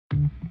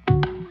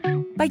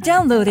By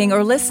downloading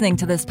or listening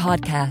to this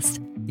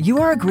podcast, you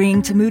are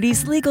agreeing to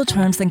Moody's legal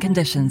terms and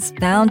conditions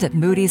found at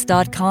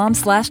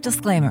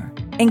moodys.com/disclaimer,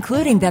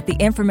 including that the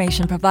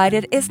information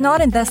provided is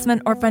not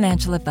investment or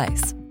financial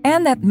advice,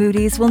 and that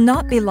Moody's will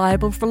not be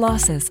liable for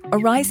losses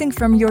arising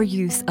from your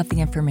use of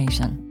the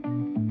information.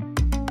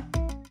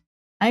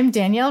 I'm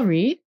Danielle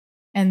Reed,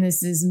 and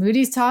this is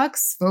Moody's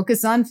Talks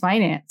Focus on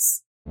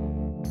Finance.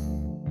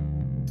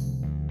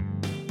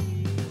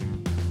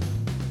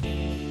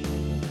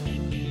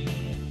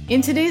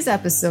 In today's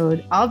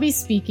episode, I'll be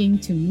speaking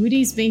to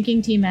Moody's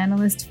banking team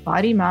analyst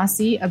Fadi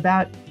Masi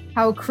about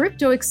how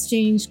crypto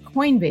exchange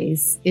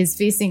Coinbase is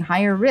facing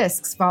higher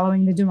risks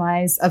following the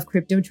demise of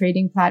crypto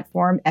trading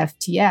platform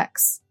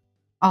FTX.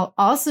 I'll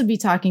also be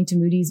talking to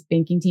Moody's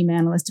banking team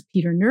analyst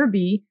Peter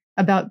Nurby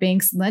about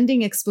banks'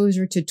 lending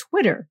exposure to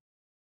Twitter,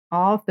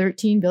 all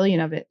 13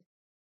 billion of it.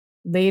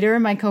 Later,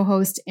 my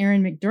co-host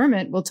Aaron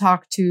McDermott will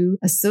talk to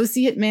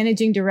Associate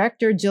Managing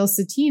Director Jill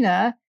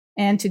Cetina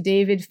and to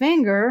David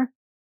Fanger,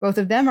 both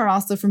of them are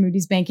also from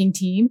Moody's banking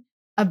team,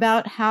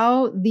 about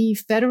how the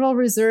Federal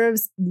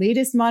Reserve's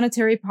latest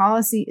monetary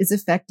policy is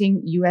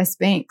affecting U.S.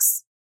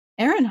 banks.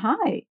 Aaron,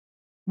 hi.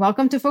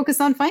 Welcome to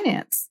Focus on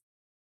Finance.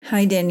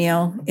 Hi,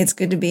 Danielle. It's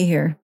good to be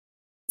here.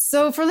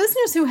 So for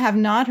listeners who have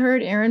not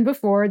heard Aaron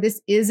before,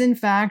 this is in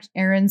fact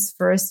Aaron's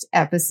first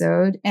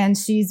episode, and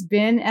she's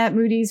been at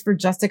Moody's for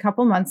just a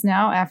couple months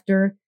now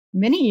after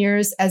many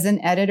years as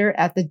an editor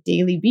at the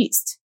Daily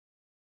Beast.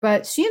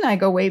 But she and I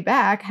go way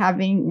back,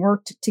 having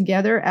worked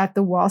together at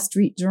the Wall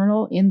Street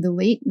Journal in the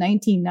late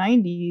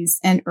 1990s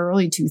and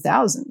early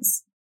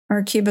 2000s.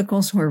 Our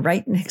cubicles were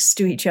right next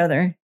to each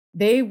other.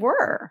 They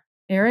were.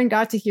 Aaron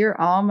got to hear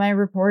all my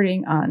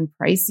reporting on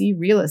pricey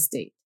real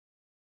estate.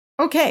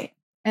 Okay,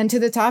 and to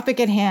the topic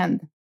at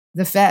hand,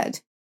 the Fed.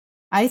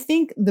 I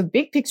think the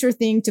big picture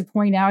thing to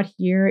point out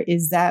here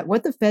is that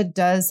what the Fed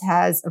does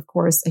has, of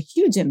course, a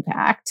huge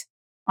impact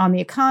on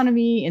the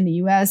economy in the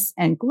US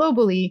and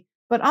globally,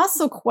 but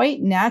also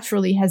quite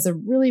naturally has a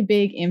really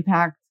big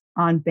impact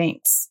on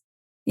banks.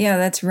 Yeah,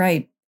 that's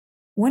right.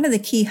 One of the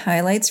key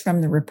highlights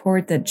from the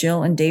report that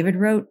Jill and David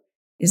wrote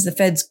is the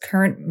Fed's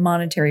current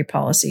monetary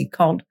policy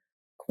called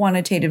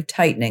quantitative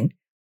tightening.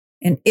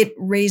 And it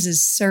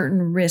raises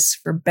certain risks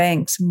for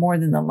banks more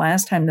than the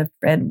last time the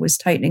Fed was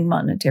tightening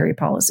monetary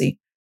policy,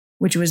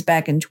 which was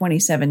back in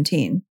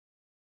 2017.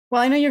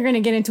 Well, I know you're going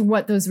to get into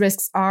what those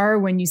risks are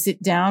when you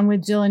sit down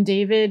with Jill and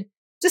David.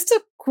 Just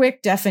a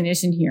quick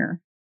definition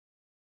here.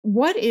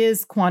 What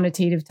is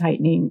quantitative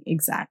tightening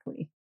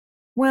exactly?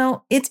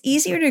 Well, it's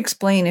easier to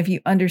explain if you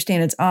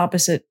understand its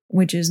opposite,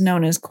 which is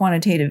known as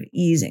quantitative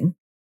easing.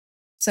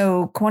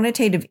 So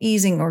quantitative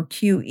easing, or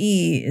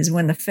QE, is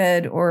when the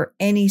Fed or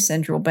any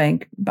central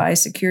bank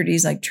buys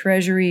securities like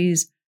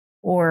treasuries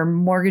or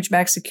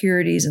mortgage-backed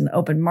securities in the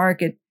open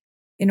market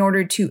in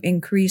order to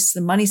increase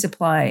the money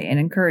supply and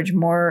encourage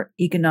more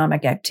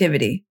economic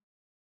activity.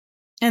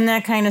 And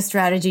that kind of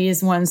strategy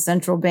is one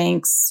central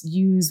banks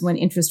use when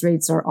interest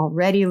rates are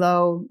already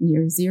low,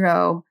 near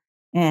zero,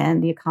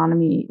 and the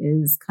economy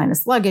is kind of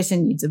sluggish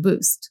and needs a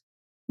boost.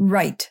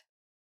 Right.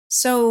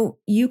 So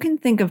you can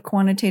think of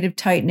quantitative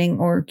tightening,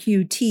 or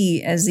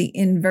QT, as the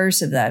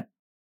inverse of that.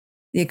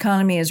 The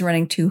economy is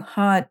running too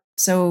hot,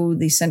 so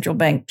the central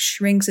bank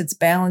shrinks its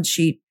balance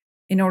sheet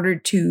in order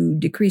to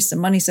decrease the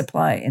money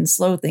supply and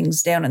slow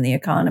things down in the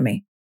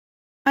economy.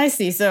 I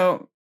see.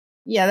 So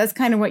yeah, that's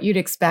kind of what you'd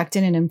expect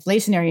in an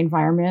inflationary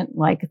environment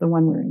like the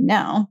one we're in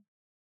now.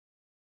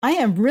 I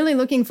am really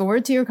looking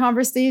forward to your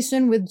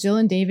conversation with Jill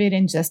and David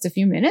in just a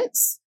few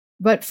minutes.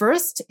 But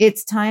first,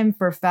 it's time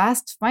for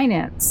Fast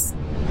Finance,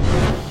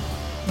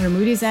 where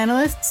Moody's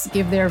analysts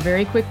give their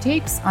very quick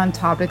takes on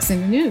topics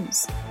in the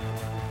news.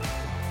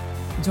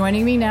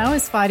 Joining me now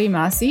is Fadi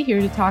Masi,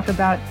 here to talk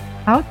about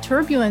how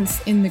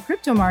turbulence in the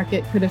crypto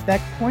market could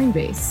affect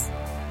Coinbase.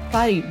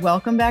 Fadi,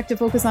 welcome back to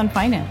Focus on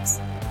Finance.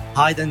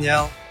 Hi,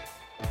 Danielle.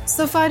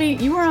 So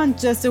Fadi, you were on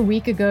just a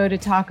week ago to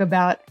talk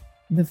about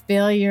the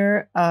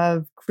failure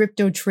of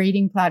crypto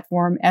trading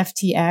platform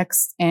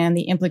FTX and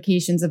the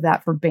implications of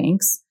that for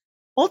banks.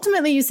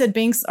 Ultimately, you said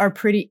banks are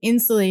pretty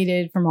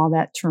insulated from all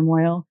that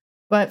turmoil.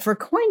 But for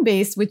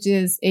Coinbase, which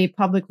is a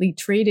publicly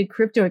traded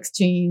crypto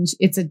exchange,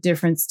 it's a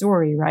different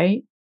story,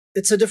 right?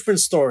 It's a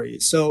different story.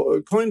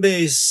 So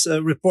Coinbase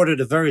reported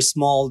a very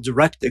small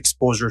direct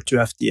exposure to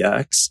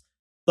FTX.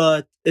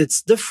 But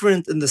it's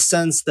different in the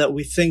sense that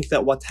we think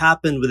that what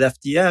happened with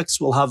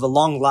FTX will have a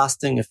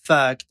long-lasting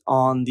effect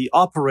on the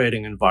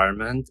operating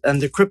environment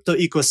and the crypto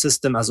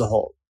ecosystem as a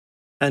whole.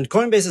 And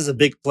Coinbase is a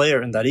big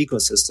player in that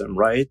ecosystem,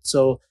 right?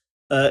 So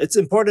it's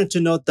important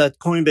to note that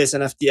Coinbase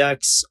and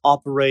FTX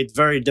operate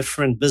very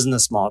different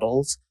business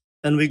models.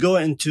 And we go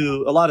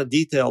into a lot of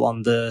detail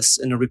on this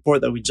in a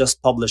report that we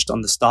just published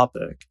on this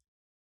topic.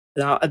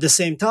 Now, at the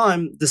same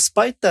time,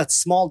 despite that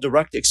small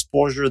direct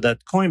exposure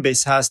that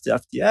Coinbase has to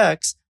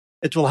FTX,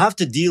 it will have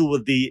to deal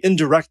with the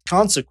indirect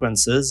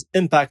consequences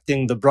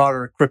impacting the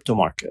broader crypto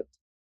market.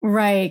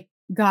 Right.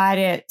 Got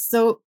it.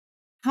 So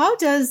how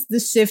does the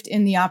shift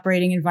in the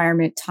operating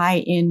environment tie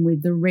in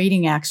with the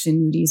rating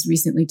action Moody's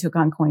recently took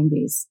on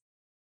Coinbase?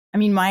 I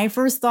mean, my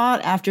first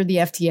thought after the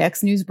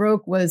FTX news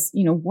broke was,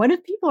 what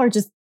if people are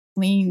just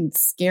plain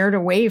scared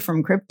away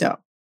from crypto?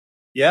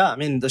 Yeah, I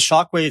mean, the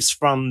shockwaves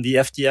from the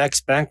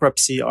FTX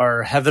bankruptcy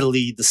are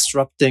heavily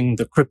disrupting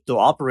the crypto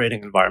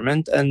operating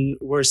environment. And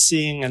we're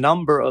seeing a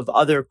number of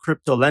other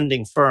crypto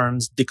lending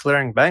firms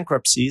declaring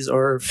bankruptcies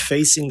or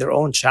facing their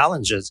own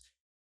challenges.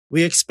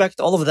 We expect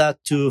all of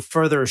that to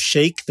further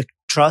shake the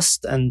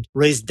trust and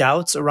raise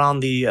doubts around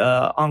the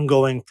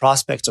ongoing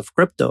prospects of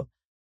crypto.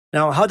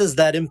 Now, how does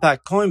that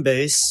impact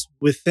Coinbase?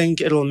 We think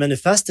it'll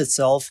manifest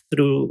itself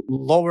through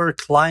lower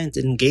client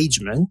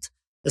engagement,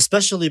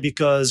 especially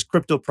because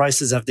crypto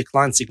prices have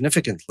declined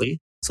significantly.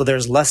 So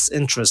there's less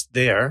interest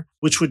there,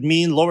 which would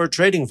mean lower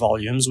trading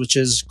volumes, which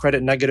is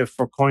credit negative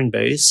for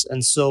Coinbase.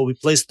 And so we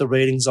placed the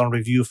ratings on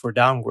review for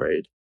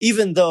downgrade.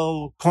 Even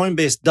though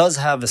Coinbase does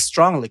have a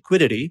strong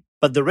liquidity,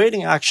 but the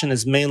rating action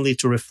is mainly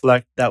to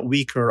reflect that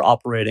weaker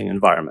operating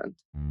environment.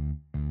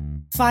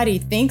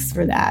 Fadi, thanks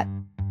for that.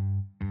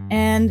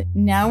 And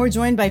now we're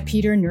joined by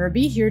Peter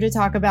Nurby here to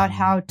talk about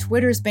how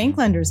Twitter's bank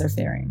lenders are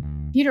faring.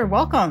 Peter,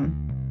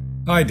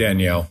 welcome. Hi,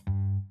 Danielle.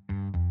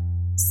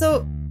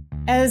 So,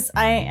 as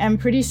I am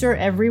pretty sure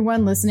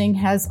everyone listening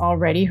has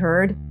already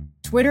heard,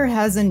 Twitter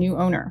has a new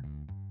owner.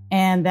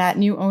 And that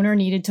new owner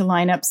needed to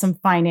line up some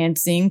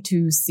financing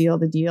to seal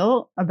the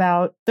deal,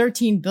 about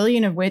 $13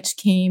 billion of which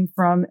came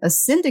from a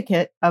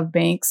syndicate of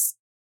banks,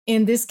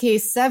 in this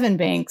case, 7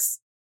 banks.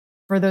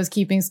 For those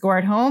keeping score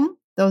at home,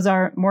 those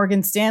are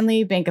Morgan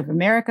Stanley, Bank of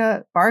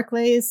America,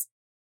 Barclays,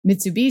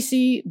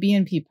 Mitsubishi,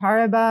 BNP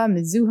Paribas,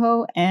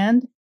 Mizuho,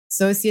 and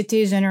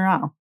Societe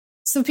Generale.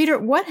 So, Peter,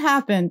 what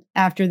happened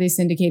after they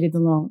syndicated the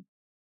loan?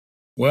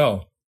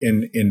 Well,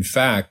 in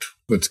fact,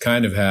 what's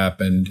kind of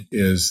happened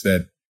is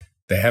that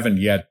they haven't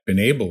yet been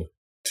able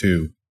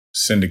to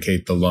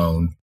syndicate the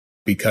loan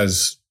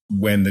because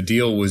when the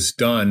deal was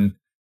done,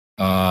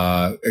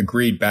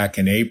 agreed back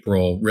in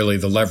April, really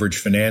the leverage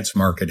finance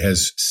market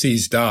has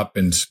seized up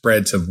and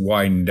spreads have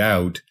widened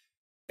out.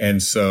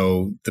 And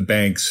so the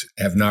banks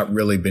have not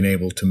really been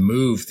able to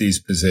move these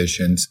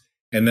positions.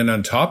 And then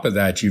on top of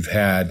that, you've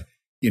had,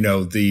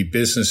 the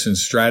business and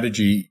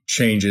strategy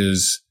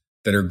changes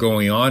that are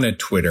going on at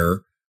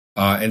Twitter.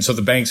 And so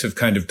the banks have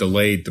kind of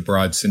delayed the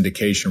broad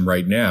syndication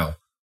right now.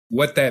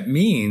 What that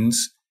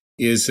means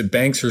is that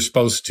banks are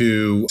supposed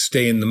to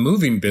stay in the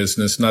moving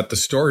business, not the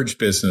storage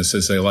business,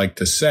 as they like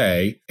to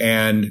say.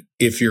 And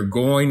if you're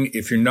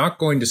not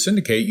going to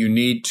syndicate, you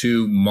need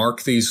to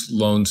mark these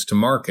loans to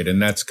market.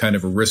 And that's kind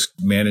of a risk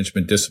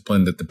management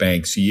discipline that the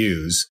banks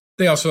use.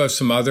 They also have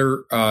some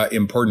other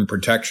important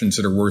protections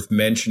that are worth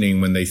mentioning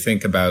when they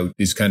think about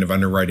these kind of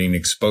underwriting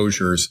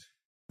exposures.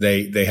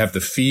 They have the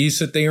fees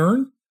that they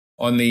earn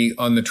on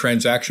the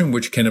transaction,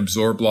 which can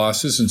absorb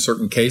losses in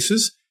certain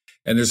cases.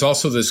 And there's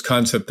also this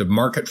concept of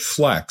market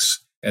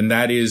flex, and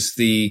that is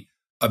the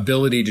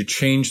ability to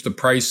change the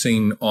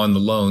pricing on the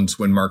loans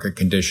when market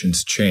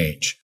conditions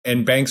change.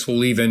 And banks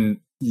will even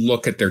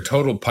look at their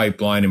total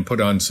pipeline and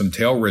put on some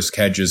tail risk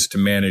hedges to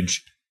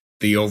manage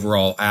the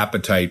overall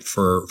appetite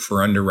for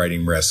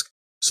underwriting risk.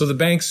 So the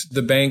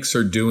banks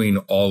are doing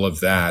all of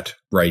that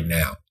right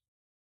now.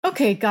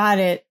 Okay, got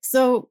it.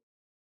 So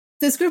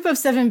this group of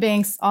 7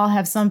 banks all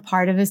have some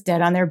part of this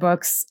debt on their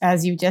books,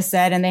 as you just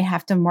said, and they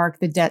have to mark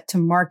the debt to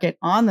market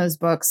on those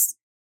books.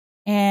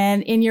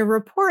 And in your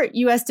report,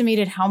 you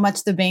estimated how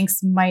much the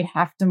banks might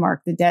have to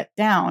mark the debt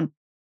down.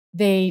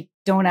 They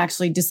don't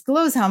actually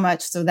disclose how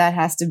much, so that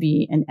has to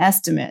be an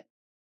estimate.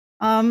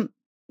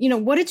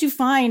 What did you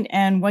find,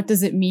 and what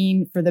does it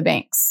mean for the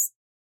banks?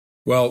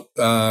 Well,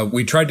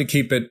 we tried to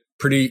keep it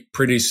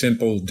pretty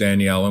simple,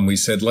 Danielle, and we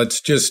said, let's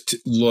just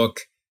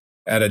look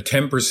at a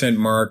 10%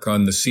 mark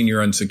on the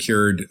senior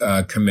unsecured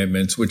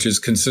commitments, which is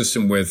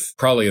consistent with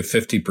probably a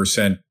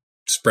 50%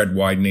 spread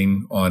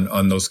widening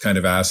on those kind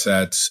of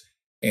assets,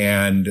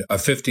 and a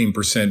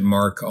 15%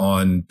 mark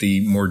on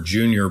the more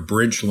junior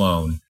bridge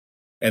loan.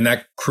 And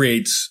that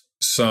creates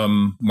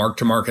some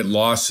mark-to-market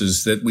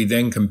losses that we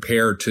then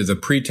compare to the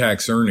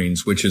pre-tax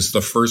earnings, which is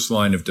the first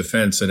line of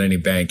defense that any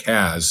bank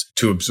has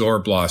to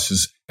absorb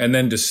losses, and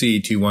then to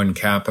CET1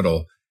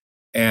 capital.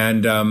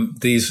 And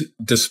these,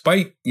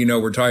 despite,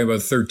 we're talking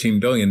about 13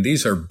 billion,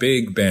 these are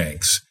big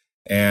banks.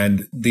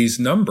 And these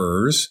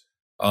numbers,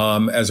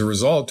 as a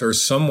result, are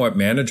somewhat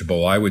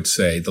manageable, I would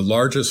say. The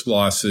largest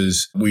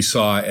losses we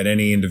saw at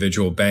any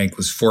individual bank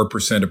was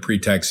 4% of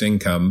pre-tax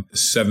income,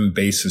 7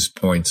 basis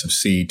points of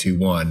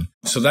CET1.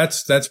 So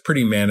that's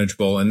pretty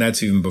manageable. And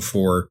that's even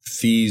before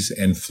fees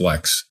and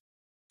flex.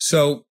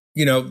 So,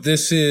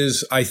 this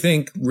is, I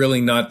think, really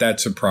not that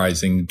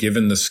surprising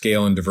given the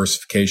scale and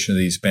diversification of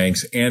these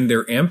banks and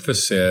their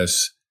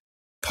emphasis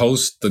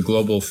post the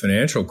global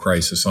financial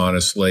crisis,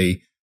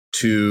 honestly,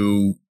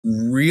 to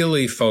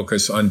really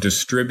focus on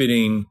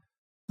distributing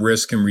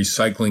risk and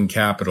recycling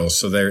capital.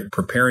 So they're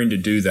preparing to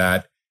do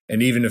that.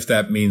 And even if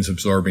that means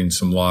absorbing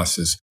some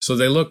losses. So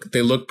they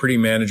look pretty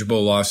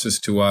manageable losses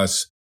to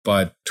us,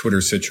 but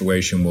Twitter's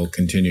situation will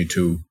continue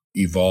to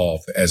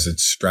evolve as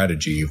its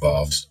strategy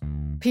evolves.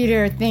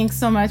 Peter, thanks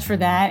so much for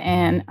that.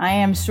 And I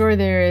am sure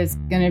there is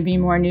going to be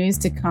more news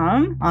to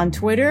come on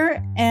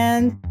Twitter.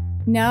 And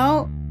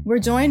now we're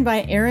joined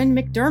by Aaron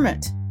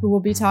McDermott, who will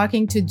be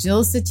talking to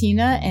Jill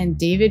Cetina and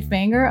David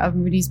Fanger of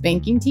Moody's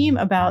banking team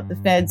about the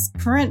Fed's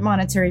current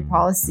monetary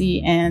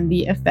policy and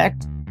the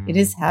effect it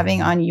is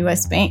having on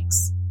U.S.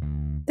 banks.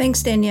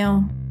 Thanks,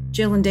 Danielle.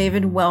 Jill and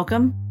David,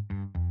 welcome.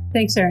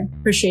 Thanks, Aaron.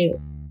 Appreciate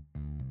it.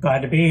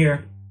 Glad to be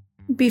here.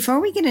 Before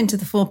we get into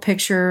the full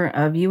picture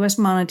of U.S.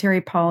 monetary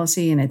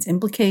policy and its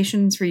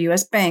implications for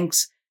U.S.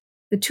 banks,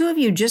 the two of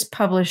you just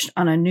published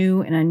on a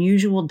new and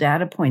unusual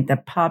data point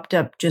that popped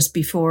up just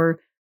before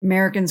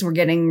Americans were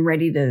getting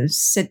ready to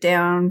sit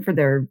down for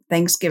their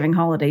Thanksgiving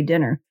holiday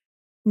dinner.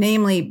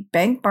 Namely,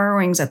 bank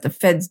borrowings at the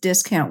Fed's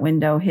discount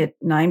window hit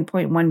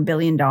 $9.1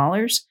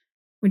 billion,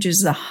 which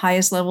is the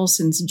highest level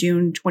since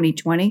June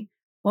 2020.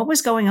 What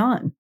was going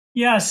on?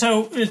 Yeah,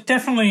 so it's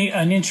definitely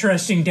an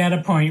interesting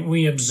data point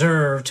we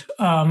observed.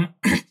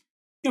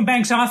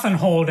 Banks often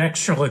hold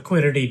extra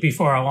liquidity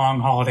before a long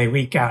holiday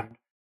weekend.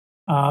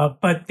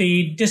 But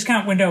the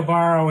discount window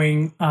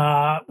borrowing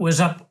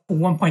was up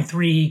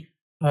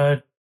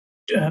 1.3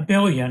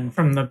 billion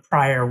from the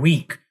prior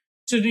week.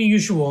 It's an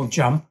unusual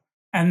jump.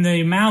 And the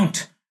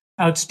amount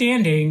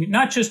outstanding,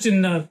 not just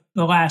in the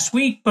last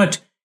week, but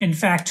in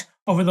fact,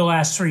 over the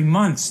last 3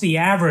 months, the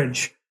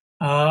average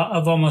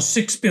of almost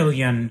 6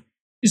 billion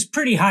is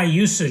pretty high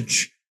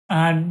usage,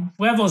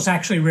 levels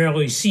actually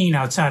rarely seen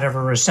outside of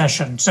a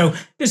recession. So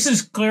this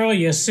is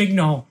clearly a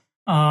signal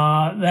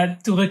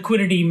that the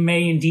liquidity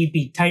may indeed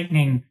be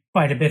tightening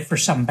quite a bit for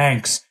some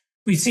banks.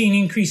 We've seen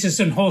increases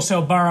in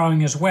wholesale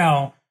borrowing as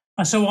well.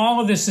 So all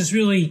of this is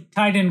really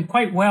tied in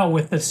quite well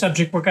with the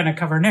subject we're going to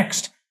cover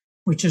next,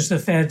 which is the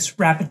Fed's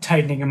rapid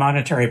tightening of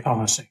monetary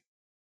policy.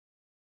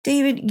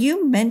 David,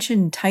 you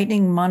mentioned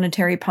tightening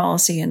monetary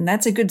policy, and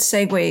that's a good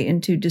segue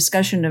into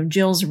discussion of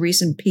Jill's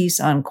recent piece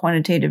on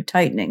quantitative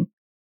tightening.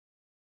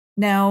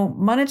 Now,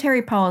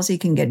 monetary policy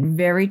can get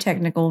very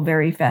technical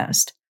very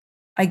fast.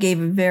 I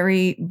gave a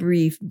very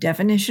brief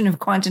definition of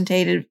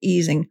quantitative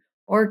easing,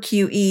 or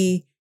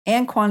QE,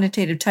 and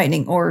quantitative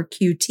tightening, or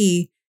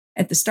QT,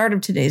 at the start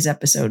of today's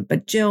episode.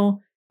 But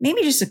Jill,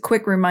 maybe just a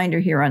quick reminder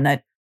here on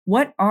that.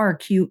 What are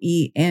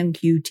QE and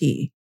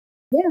QT?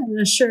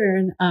 Yeah, sure.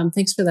 And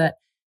thanks for that.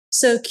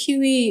 So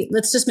QE,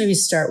 let's just maybe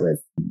start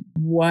with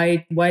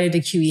why did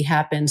the QE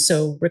happen?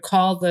 So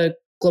recall the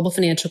global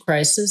financial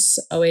crisis,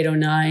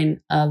 08-09,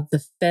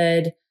 the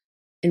Fed,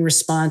 in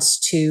response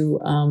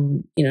to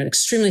an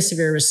extremely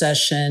severe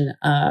recession,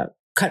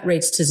 cut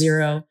rates to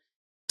zero,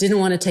 didn't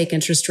want to take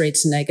interest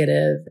rates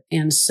negative.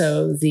 And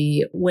so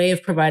the way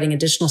of providing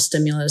additional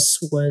stimulus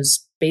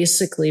was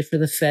basically for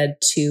the Fed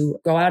to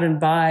go out and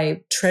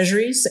buy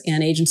treasuries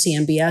and agency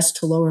MBS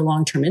to lower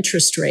long-term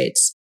interest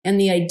rates. And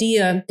the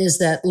idea is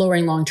that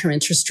lowering long-term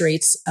interest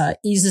rates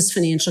eases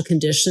financial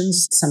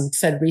conditions. Some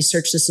Fed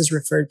research, this is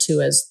referred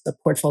to as the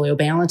portfolio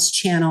balance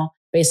channel,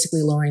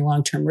 basically lowering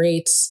long-term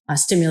rates,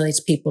 stimulates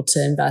people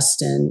to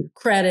invest in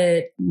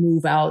credit,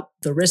 move out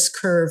the risk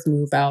curve,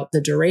 move out the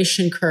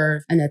duration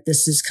curve, and that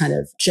this is kind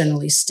of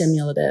generally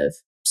stimulative.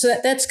 So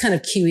that's kind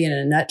of QE in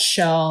a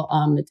nutshell.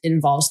 It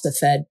involves the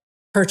Fed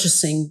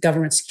purchasing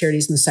government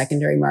securities in the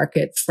secondary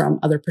market from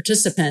other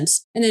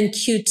participants. And then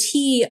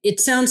QT, it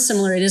sounds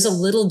similar. It is a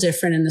little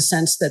different in the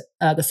sense that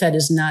the Fed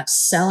is not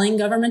selling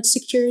government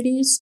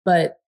securities.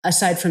 But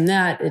aside from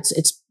that,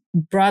 it's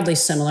broadly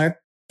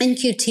similar. In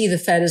QT, the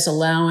Fed is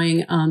allowing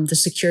the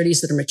securities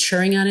that are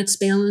maturing on its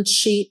balance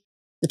sheet,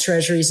 the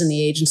treasuries and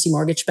the agency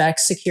mortgage-backed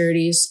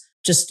securities,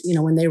 just,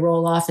 when they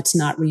roll off, it's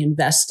not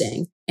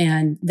reinvesting.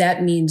 And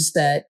that means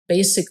that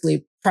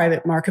basically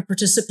private market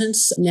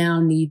participants now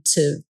need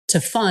to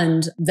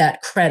fund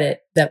that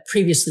credit that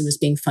previously was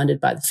being funded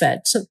by the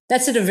Fed. So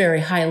that's at a very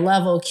high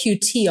level.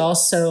 QT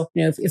also,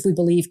 if we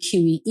believe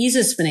QE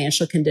eases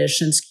financial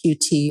conditions,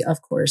 QT,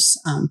 of course,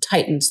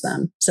 tightens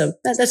them. So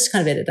that's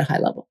kind of it at a high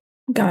level.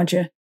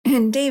 Gotcha.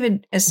 And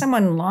David, as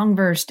someone long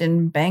versed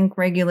in bank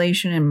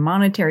regulation and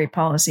monetary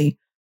policy,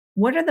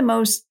 what are the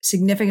most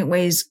significant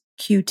ways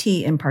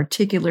QT in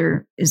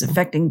particular is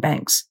affecting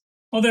banks?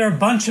 Well, there are a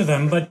bunch of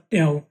them, but,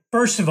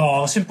 first of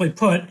all, simply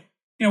put,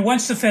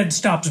 once the Fed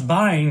stops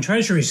buying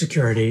Treasury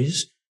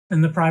securities, then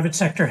the private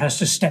sector has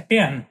to step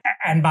in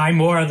and buy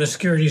more of the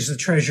securities the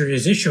Treasury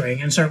is issuing.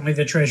 And certainly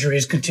the Treasury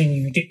is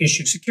continuing to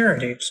issue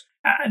securities.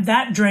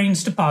 That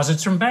drains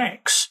deposits from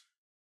banks,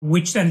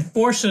 which then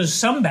forces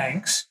some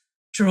banks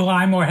to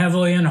rely more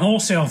heavily on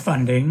wholesale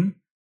funding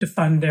to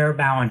fund their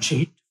balance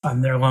sheet,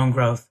 fund their loan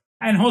growth.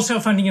 And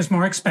wholesale funding is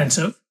more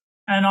expensive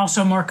and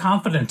also more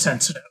confidence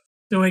sensitive.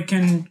 So it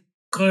can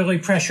clearly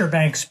pressure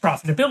banks'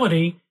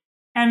 profitability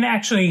and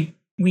actually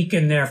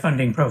weaken their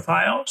funding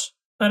profiles.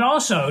 But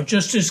also,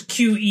 just as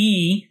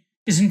QE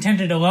is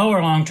intended to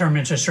lower long-term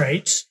interest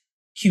rates,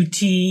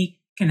 QT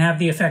can have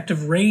the effect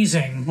of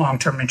raising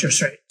long-term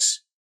interest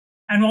rates.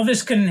 And while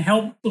this can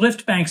help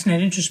lift banks' net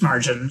interest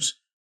margins,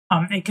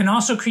 it can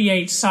also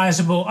create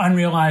sizable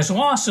unrealized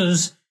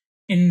losses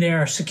in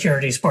their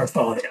securities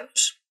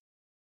portfolios.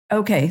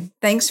 Okay,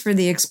 thanks for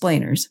the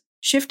explainers.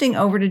 Shifting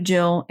over to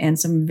Jill and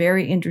some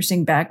very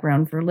interesting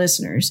background for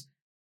listeners.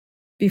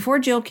 Before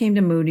Jill came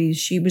to Moody's,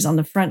 she was on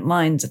the front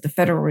lines at the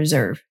Federal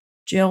Reserve.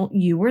 Jill,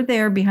 you were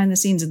there behind the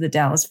scenes of the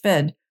Dallas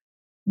Fed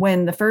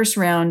when the first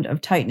round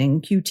of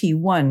tightening,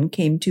 QT1,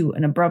 came to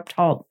an abrupt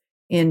halt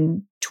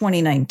in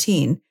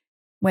 2019,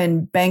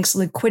 when banks'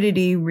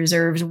 liquidity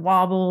reserves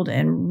wobbled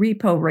and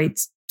repo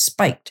rates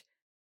spiked.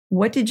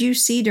 What did you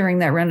see during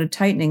that round of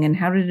tightening, and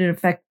how did it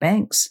affect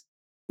banks?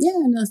 Yeah,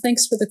 no,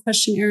 thanks for the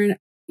question, Erin.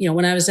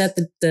 When I was at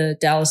the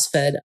Dallas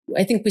Fed,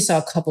 I think we saw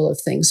a couple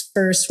of things.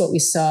 First, what we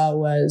saw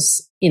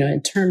was,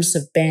 in terms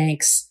of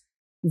banks,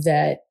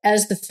 that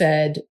as the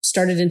Fed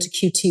started into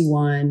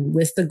QT1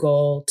 with the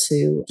goal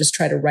to just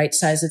try to right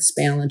size its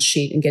balance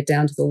sheet and get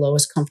down to the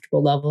lowest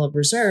comfortable level of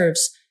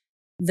reserves,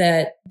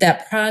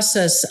 that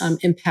process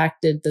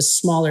impacted the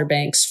smaller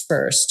banks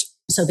first.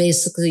 So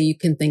basically you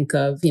can think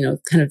of,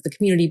 kind of the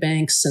community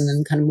banks and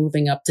then kind of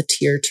moving up the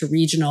tier to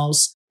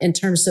regionals in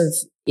terms of,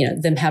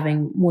 them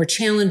having more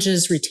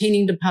challenges,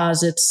 retaining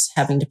deposits,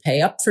 having to pay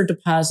up for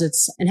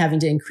deposits, and having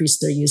to increase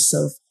their use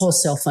of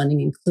wholesale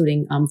funding,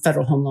 including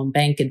Federal Home Loan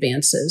Bank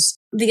advances.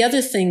 The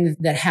other thing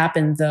that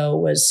happened, though,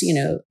 was,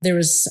 there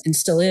was and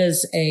still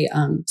is a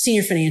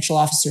senior financial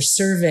officer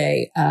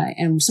survey,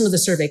 and some of the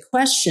survey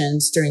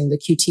questions during the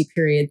QT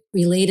period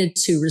related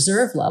to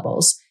reserve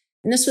levels.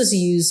 And this was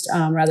used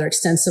rather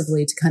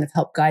extensively to kind of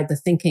help guide the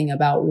thinking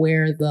about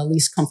where the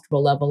least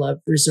comfortable level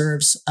of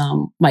reserves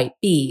might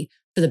be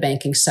for the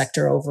banking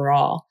sector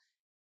overall.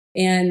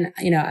 And,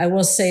 I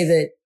will say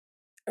that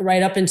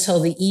right up until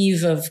the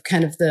eve of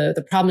kind of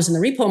the problems in the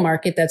repo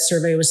market, that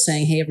survey was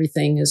saying, hey,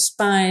 everything is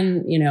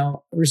fine,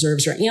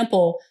 reserves are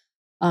ample.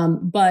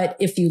 But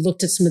if you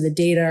looked at some of the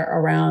data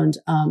around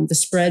the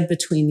spread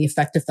between the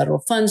effective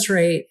federal funds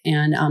rate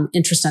and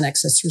interest on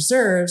excess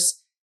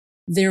reserves,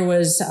 there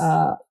was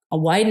a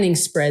widening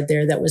spread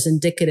there that was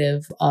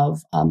indicative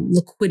of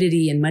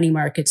liquidity in money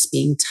markets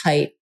being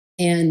tight.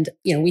 And,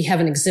 we have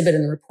an exhibit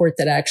in the report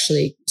that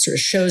actually sort of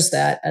shows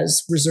that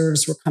as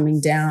reserves were coming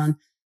down,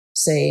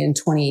 say in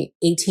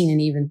 2018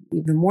 and even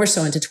more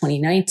so into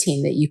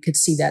 2019, that you could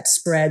see that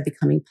spread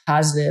becoming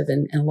positive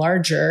and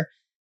larger.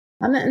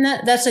 And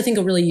that's, I think,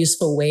 a really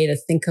useful way to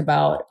think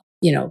about,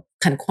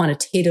 kind of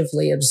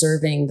quantitatively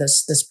observing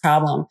this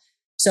problem.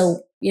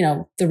 So,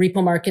 the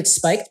repo market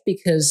spiked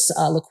because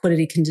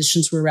liquidity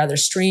conditions were rather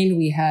strained.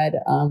 We had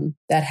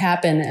that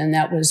happen, and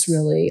that was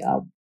really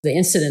the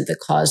incident that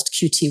caused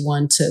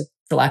QT1 to,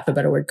 for lack of a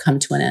better word, come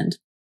to an end.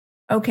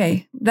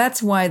 Okay,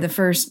 that's why the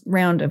first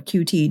round of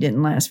QT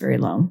didn't last very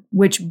long,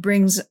 which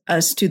brings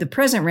us to the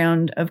present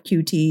round of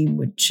QT,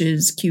 which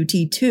is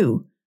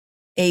QT2.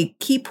 A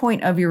key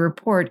point of your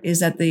report is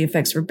that the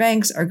effects for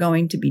banks are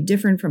going to be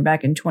different from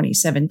back in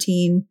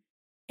 2017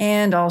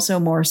 and also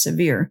more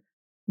severe.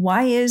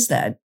 Why is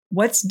that?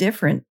 What's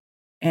different?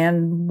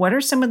 And what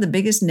are some of the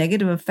biggest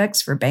negative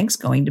effects for banks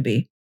going to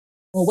be?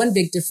 Well, one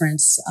big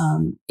difference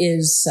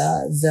is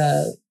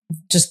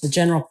the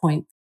general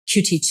point.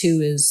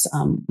 QT2 is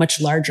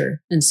much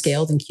larger in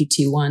scale than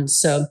QT1.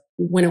 So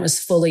when it was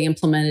fully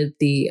implemented,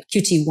 the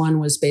QT1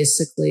 was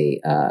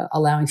basically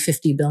allowing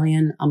 $50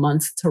 billion a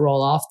month to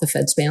roll off the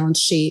Fed's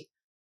balance sheet.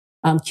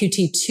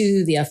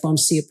 QT2, the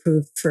FOMC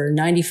approved for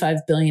 $95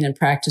 billion. In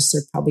practice,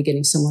 they're probably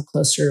getting somewhere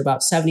closer to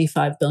about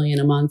 $75 billion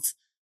a month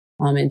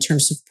in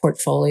terms of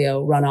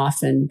portfolio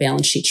runoff and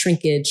balance sheet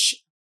shrinkage.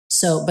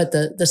 So, but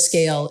the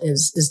scale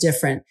is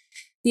different.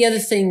 The other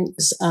thing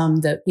is,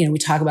 that, we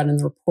talk about in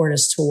the report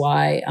as to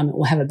why it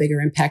will have a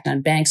bigger impact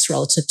on banks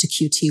relative to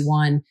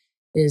QT1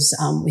 is,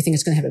 we think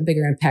it's going to have a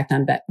bigger impact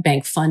on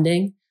bank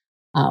funding.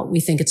 We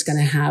think it's going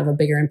to have a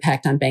bigger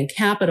impact on bank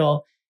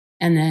capital.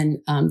 And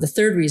then, the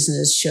third reason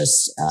is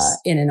just,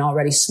 in an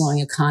already slowing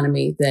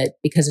economy, that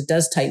because it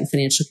does tighten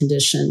financial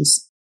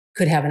conditions,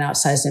 could have an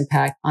outsized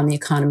impact on the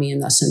economy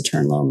and thus in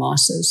turn loan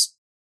losses.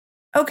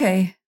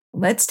 Okay,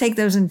 let's take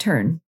those in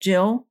turn.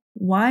 Jill,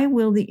 why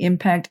will the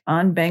impact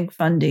on bank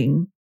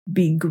funding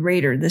be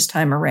greater this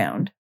time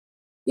around?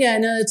 Yeah,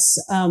 no,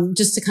 it's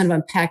just to kind of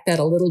unpack that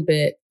a little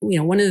bit.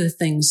 One of the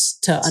things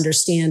to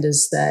understand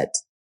is that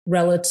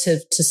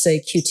relative to,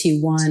 say,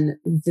 QT1,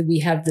 we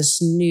have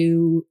this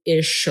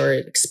new-ish or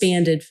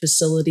expanded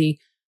facility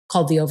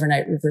called the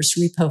Overnight Reverse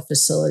Repo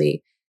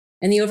Facility.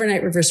 And the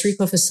Overnight Reverse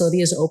Repo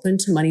Facility is open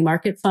to money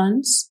market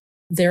funds.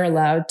 They're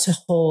allowed to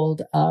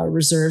hold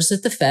reserves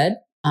at the Fed,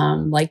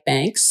 like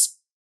banks.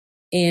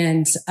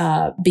 And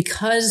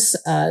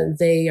because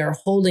they are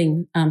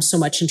holding so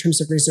much in terms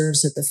of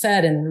reserves at the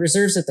Fed, and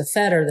reserves at the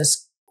Fed are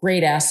this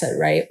great asset,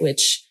 right,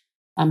 which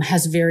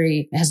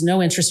has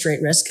no interest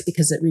rate risk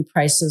because it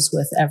reprices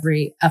with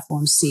every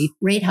FOMC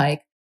rate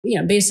hike.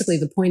 Basically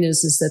the point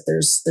is that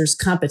there's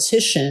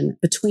competition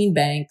between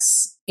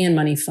banks and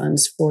money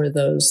funds for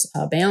those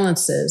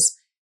balances,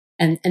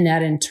 and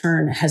that in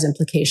turn has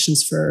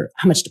implications for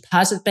how much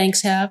deposit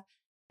banks have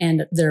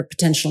and their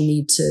potential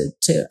need to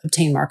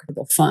obtain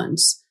marketable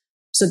funds.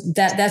 So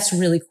that's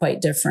really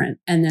quite different.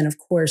 And then, of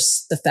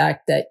course, the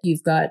fact that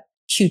you've got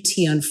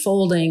QT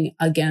unfolding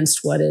against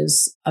what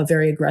is a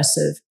very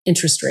aggressive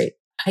interest rate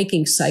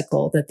hiking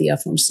cycle that the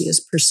FOMC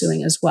is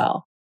pursuing as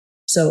well.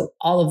 So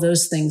all of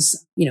those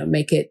things,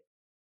 make it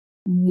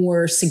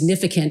more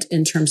significant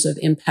in terms of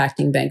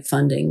impacting bank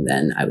funding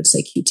than I would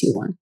say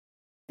QT1.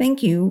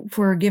 Thank you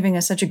for giving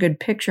us such a good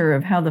picture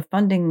of how the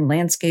funding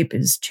landscape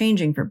is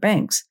changing for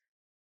banks.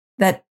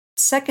 That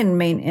second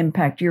main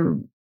impact your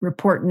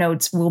report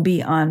notes will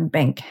be on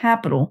bank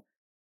capital.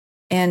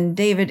 And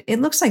David, it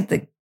looks like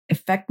the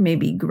effect may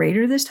be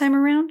greater this time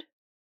around.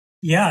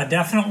 Yeah,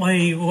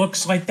 definitely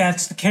looks like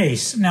that's the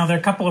case. Now, there are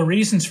a couple of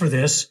reasons for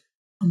this.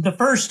 The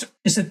first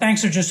is that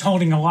banks are just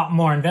holding a lot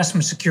more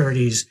investment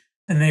securities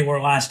than they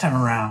were last time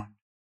around.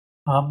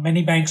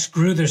 Many banks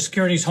grew their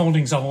securities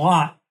holdings a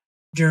lot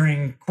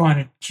during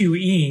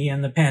QE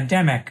and the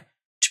pandemic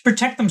to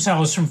protect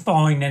themselves from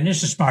falling net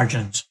interest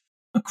margins.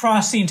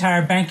 Across the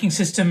entire banking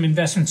system,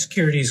 investment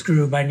securities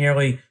grew by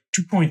nearly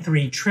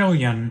 $2.3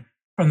 trillion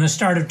from the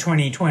start of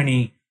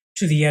 2020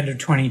 to the end of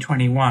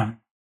 2021.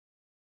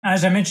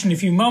 As I mentioned a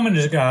few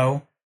moments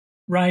ago,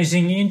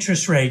 rising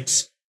interest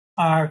rates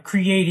are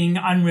creating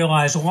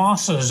unrealized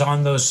losses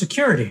on those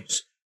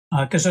securities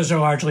because those are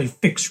largely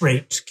fixed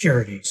rate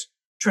securities,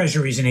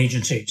 treasuries and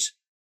agencies.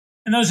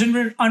 And those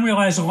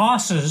unrealized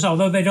losses,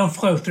 although they don't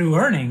flow through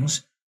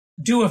earnings,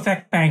 do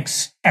affect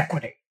banks'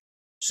 equity.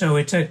 So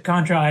it's a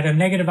contra item,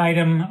 negative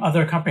item,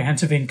 other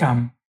comprehensive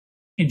income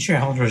in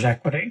shareholders'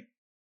 equity.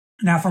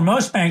 Now, for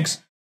most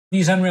banks,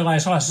 these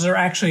unrealized losses are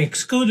actually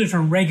excluded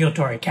from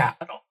regulatory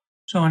capital.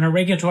 So on a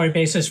regulatory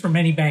basis, for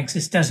many banks,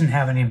 this doesn't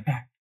have an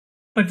impact.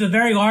 But the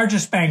very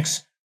largest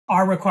banks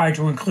are required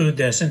to include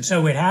this, and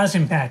so it has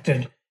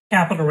impacted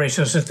capital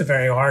ratios at the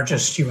very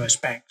largest U.S.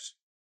 banks.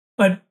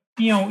 But,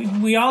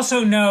 we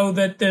also know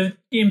that the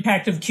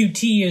impact of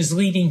QT is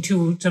leading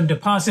to some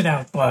deposit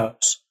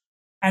outflows.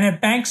 And if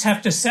banks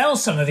have to sell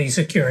some of these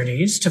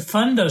securities to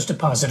fund those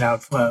deposit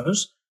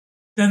outflows,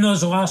 then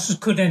those losses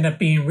could end up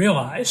being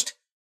realized,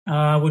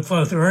 would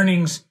flow through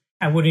earnings,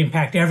 and would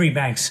impact every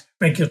bank's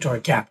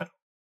regulatory capital.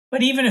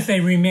 But even if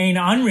they remain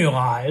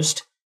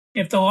unrealized,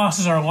 if the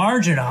losses are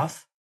large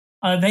enough,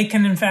 they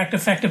can in fact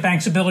affect a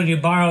bank's ability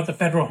to borrow at the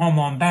Federal Home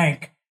Loan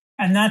Bank.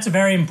 And that's a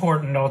very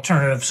important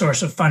alternative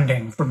source of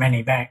funding for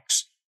many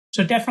banks.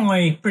 So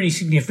definitely pretty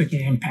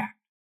significant impact.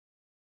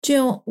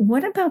 Jill,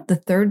 what about the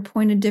third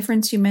point of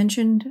difference you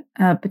mentioned,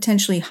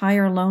 potentially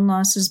higher loan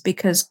losses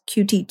because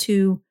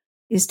QT2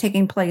 is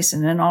taking place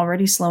in an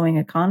already slowing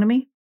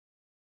economy?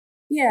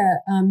 Yeah,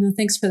 no,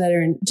 thanks for that,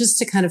 Erin. Just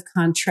to kind of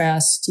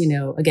contrast,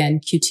 again,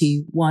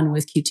 QT1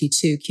 with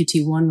QT2.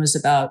 QT1 was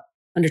about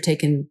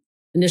undertaken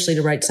initially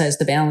to right-size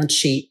the balance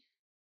sheet.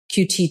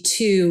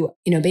 QT2,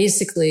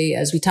 basically,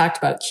 as we talked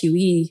about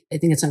QE, I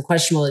think it's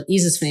unquestionable, it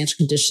eases financial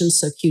conditions.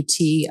 So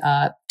QT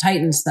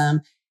tightens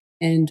them.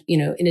 And,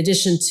 in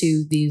addition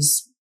to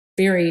these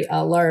very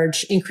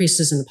large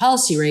increases in the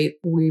policy rate,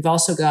 we've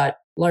also got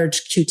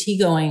large QT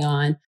going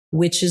on,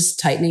 which is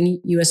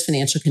tightening U.S.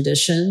 financial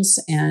conditions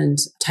and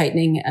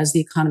tightening as the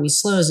economy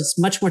slows. It's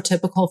much more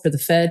typical for the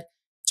Fed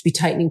to be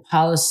tightening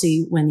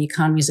policy when the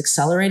economy is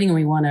accelerating and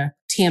we want to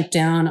tamp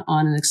down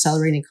on an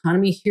accelerating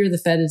economy. Here, the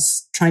Fed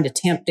is trying to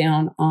tamp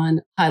down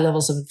on high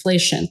levels of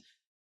inflation.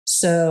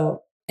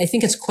 So I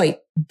think it's quite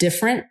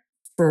different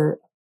for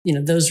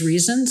those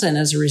reasons, and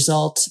as a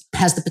result,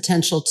 has the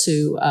potential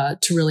to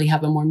really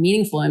have a more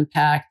meaningful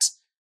impact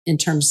in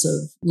terms of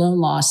loan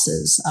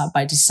losses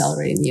by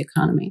decelerating the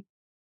economy.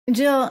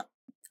 Jill,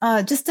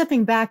 just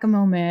stepping back a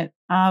moment,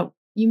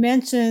 you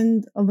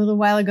mentioned a little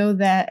while ago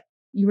that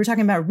you were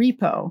talking about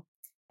repo,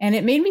 and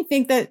it made me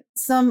think that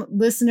some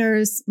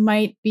listeners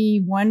might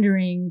be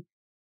wondering,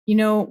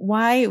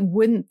 why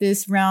wouldn't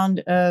this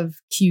round of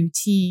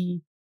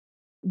QT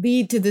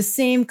lead to the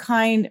same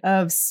kind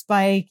of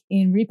spike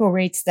in repo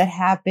rates that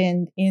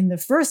happened in the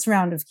first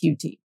round of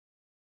QT?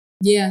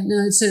 Yeah,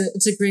 no, it's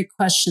a great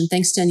question.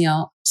 Thanks,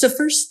 Danielle. So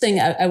first thing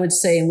I would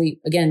say, and we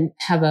again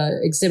have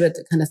an exhibit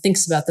that kind of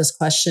thinks about this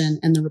question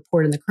and the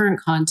report in the current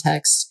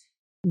context,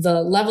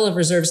 the level of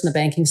reserves in the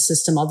banking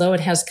system, although it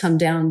has come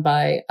down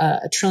by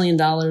 $1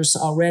 trillion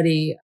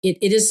already,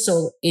 it is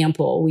still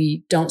ample.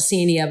 We don't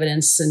see any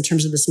evidence in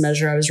terms of this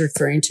measure I was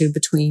referring to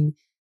between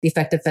the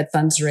effective Fed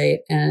funds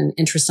rate and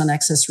interest on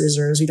excess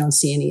reserves. We don't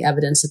see any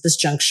evidence at this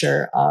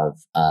juncture of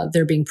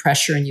there being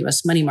pressure in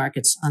U.S. money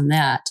markets on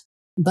that.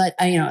 But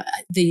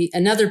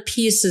another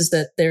piece is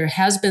that there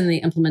has been the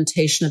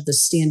implementation of the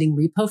standing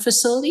repo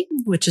facility,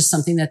 which is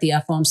something that the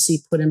FOMC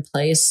put in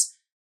place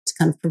to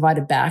kind of provide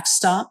a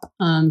backstop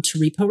to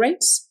repo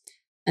rates.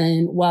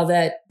 And while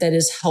that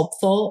is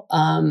helpful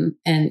and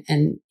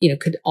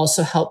could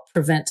also help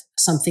prevent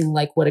something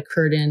like what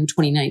occurred in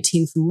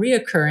 2019 from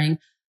reoccurring,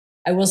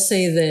 I will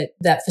say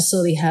that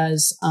facility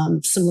has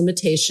some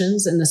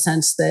limitations in the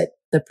sense that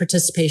the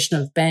participation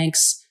of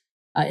banks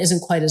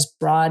isn't quite as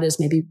broad as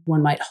maybe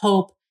one might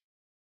hope.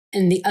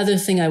 And the other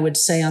thing I would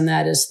say on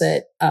that is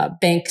that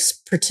banks'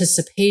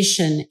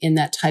 participation in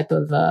that type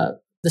of the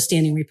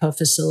standing repo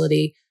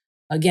facility,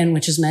 again,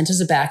 which is meant as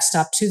a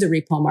backstop to the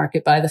repo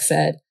market by the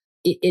Fed,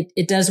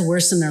 it does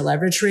worsen their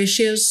leverage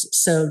ratios.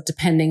 So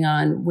depending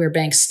on where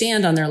banks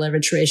stand on their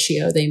leverage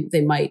ratio,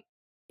 they might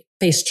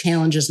face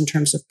challenges in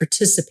terms of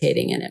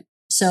participating in it.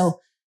 So,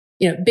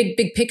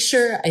 big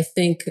picture, I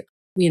think,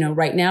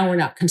 right now we're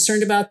not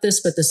concerned about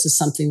this, but this is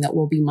something that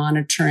we'll be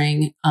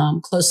monitoring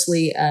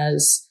closely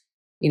as,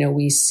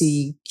 we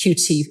see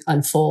QT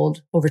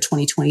unfold over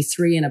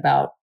 2023 and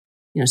about,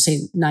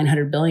 say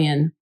 $900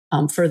 billion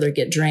further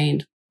get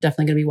drained.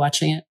 Definitely going to be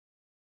watching it.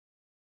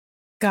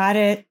 Got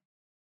it.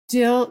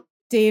 Jill,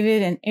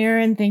 David, and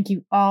Aaron, thank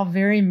you all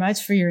very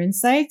much for your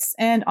insights.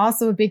 And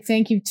also a big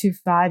thank you to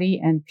Fadi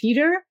and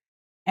Peter,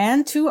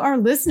 and to our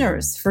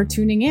listeners for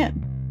tuning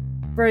in.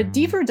 For a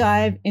deeper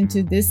dive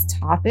into this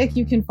topic,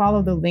 you can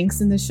follow the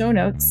links in the show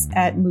notes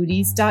at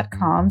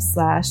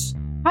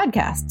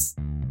moodys.com/podcasts.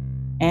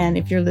 And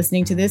if you're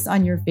listening to this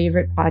on your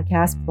favorite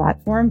podcast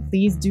platform,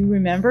 please do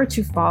remember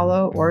to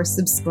follow or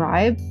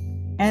subscribe.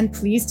 And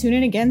please tune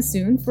in again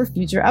soon for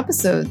future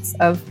episodes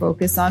of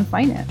Focus on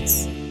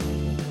Finance.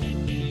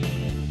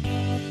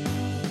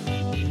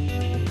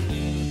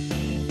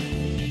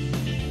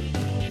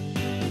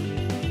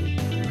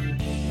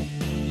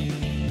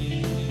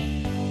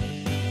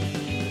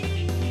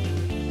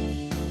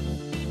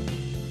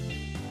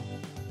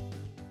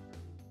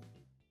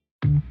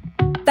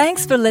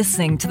 Thanks for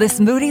listening to this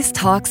Moody's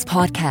Talks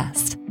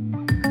podcast.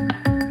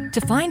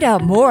 To find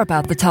out more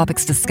about the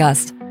topics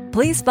discussed,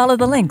 please follow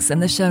the links in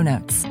the show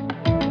notes.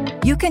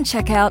 You can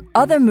check out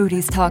other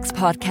Moody's Talks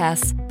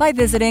podcasts by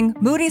visiting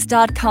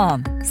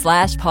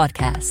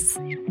moodys.com/podcasts.